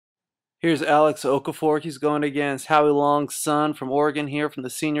Here's Alex Okafor. He's going against Howie Long's son from Oregon here from the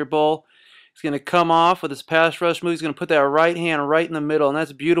Senior Bowl. He's going to come off with his pass rush move. He's going to put that right hand right in the middle, and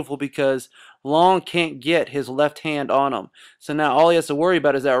that's beautiful because Long can't get his left hand on him. So now all he has to worry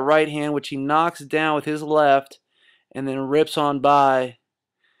about is that right hand, which he knocks down with his left and then rips on by.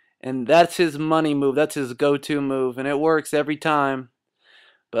 And that's his money move. That's his go-to move, and it works every time.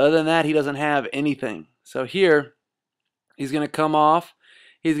 But other than that, he doesn't have anything. So here, he's going to come off.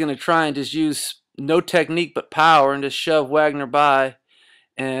 He's going to try and just use no technique but power and just shove Wagner by.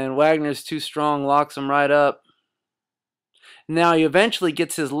 And Wagner's too strong, locks him right up. Now he eventually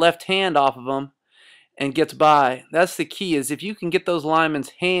gets his left hand off of him and gets by. That's the key, is if you can get those linemen's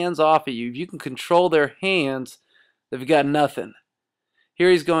hands off of you, if you can control their hands, they've got nothing.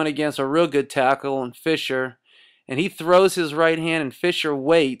 Here he's going against a real good tackle in Fisher. And he throws his right hand and Fisher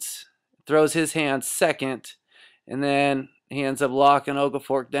waits, throws his hand second, and then he ends up locking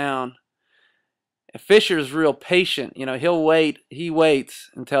Okafor down. Fisher's real patient. You know, he'll wait. He waits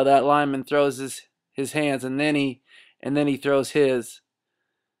until that lineman throws his hands, and then he throws his.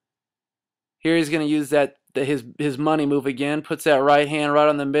 Here he's going to use his money move again. Puts that right hand right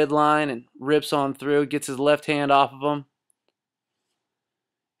on the midline and rips on through. Gets his left hand off of him.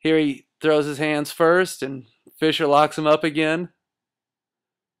 Here he throws his hands first, and Fisher locks him up again.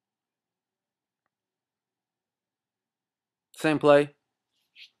 Same play.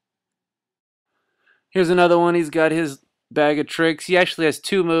 Here's another one. He's got his bag of tricks. He actually has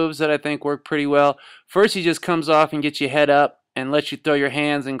two moves that I think work pretty well. First, he just comes off and gets you head up and lets you throw your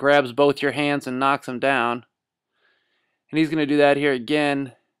hands and grabs both your hands and knocks him down. And he's going to do that here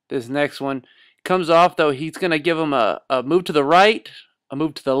again. This next one comes off, though. He's going to give him a move to the right, a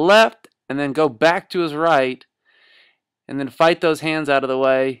move to the left, and then go back to his right, and then fight those hands out of the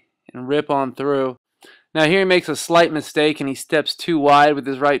way and rip on through. Now here he makes a slight mistake and he steps too wide with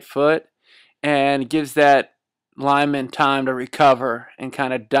his right foot and gives that lineman time to recover and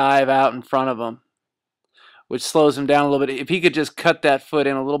kind of dive out in front of him, which slows him down a little bit. If he could just cut that foot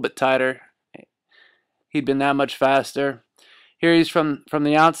in a little bit tighter, he'd been that much faster. Here he's from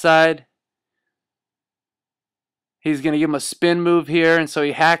the outside. He's going to give him a spin move here, and so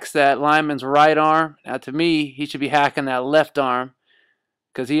he hacks that lineman's right arm. Now, to me, he should be hacking that left arm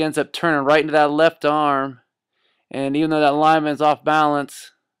because he ends up turning right into that left arm. And even though that lineman's off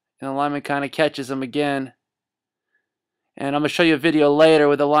balance, and the lineman kind of catches him again. And I'm going to show you a video later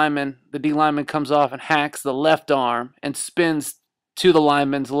where the D lineman comes off and hacks the left arm and spins to the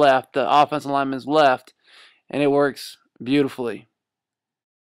lineman's left, the offensive lineman's left, and it works beautifully.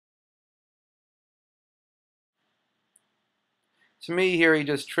 To me here, he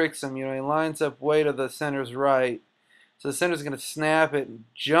just tricks him. You know, he lines up way to the center's right. So the center's going to snap it and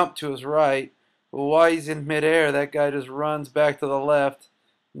jump to his right. But while he's in midair, that guy just runs back to the left,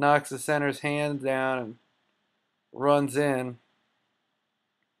 knocks the center's hand down, and runs in.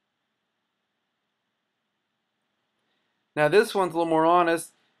 Now this one's a little more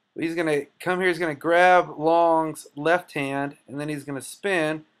honest. He's going to come here, he's going to grab Long's left hand, and then he's going to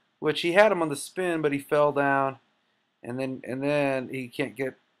spin, which he had him on the spin, but he fell down. And then he can't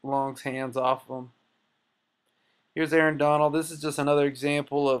get Long's hands off of him. Here's Aaron Donald. This is just another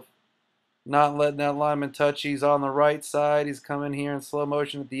example of not letting that lineman touch. He's on the right side. He's coming here in slow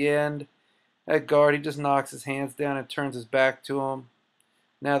motion at the end. At guard, he just knocks his hands down and turns his back to him.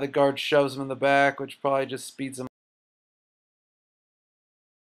 Now the guard shoves him in the back, which probably just speeds him.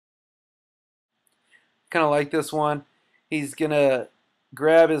 Kind of like this one. He's going to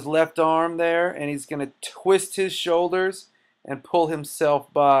grab his left arm there, and he's going to twist his shoulders and pull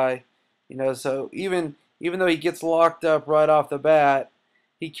himself by. You know, so even though he gets locked up right off the bat,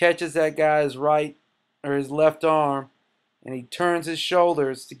 he catches that guy's right or his left arm, and he turns his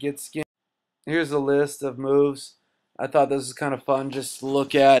shoulders to get skin. Here's a list of moves. I thought this was kind of fun just to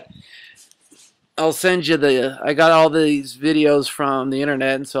look at. I'll send you I got all these videos from the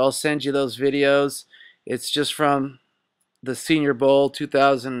internet, and so I'll send you those videos. It's just from the Senior Bowl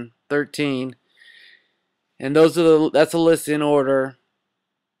 2013, and that's a list in order.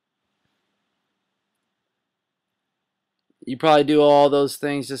 You probably do all those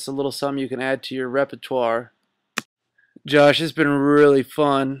things, just a little something you can add to your repertoire. Josh, it's been really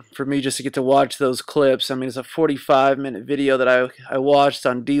fun for me just to get to watch those clips. I mean, it's a 45-minute video that I watched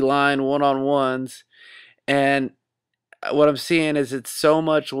on DLine one-on-ones, and what I'm seeing is it's so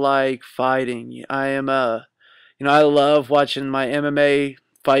much like fighting. I love watching my MMA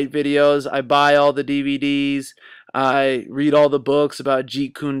fight videos. I buy all the DVDs. I read all the books about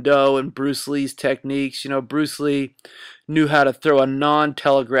Jeet Kune Do and Bruce Lee's techniques. You know, Bruce Lee knew how to throw a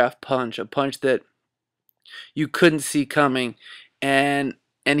non-telegraph punch, a punch that you couldn't see coming. And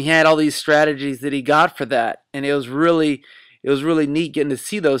and he had all these strategies that he got for that, and it was really neat getting to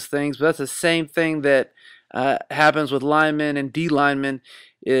see those things. But that's the same thing that happens with linemen and D linemen.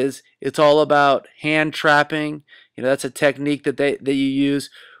 Is it's all about hand trapping. That's a technique that you use,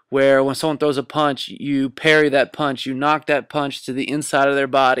 where when someone throws a punch, you parry that punch, you knock that punch to the inside of their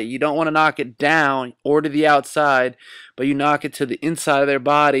body. You don't want to knock it down or to the outside, but you knock it to the inside of their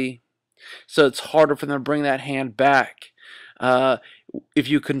body, so it's harder for them to bring that hand back. Uh, if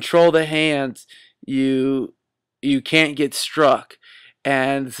you control the hands, you can't get struck,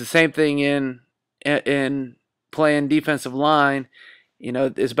 and it's the same thing in playing defensive line.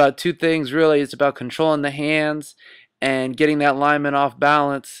 It's about two things really. It's about controlling the hands and getting that lineman off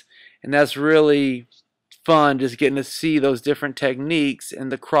balance, and that's really fun, just getting to see those different techniques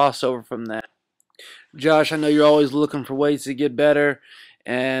and the crossover from that. Josh, I know you're always looking for ways to get better,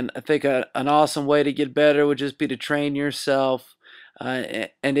 and I think an awesome way to get better would just be to train yourself.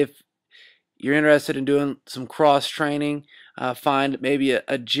 And if you're interested in doing some cross training, find maybe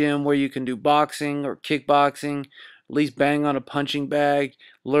a gym where you can do boxing or kickboxing, at least bang on a punching bag,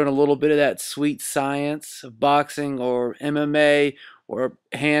 learn a little bit of that sweet science of boxing or MMA or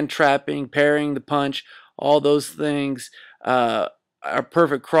hand trapping, parrying the punch. All those things are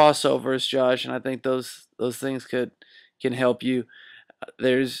perfect crossovers, Josh, and I think those things can help you.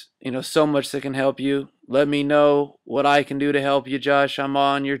 There's so much that can help you. Let me know what I can do to help you, Josh. I'm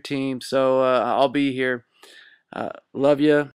on your team, so I'll be here. Love you.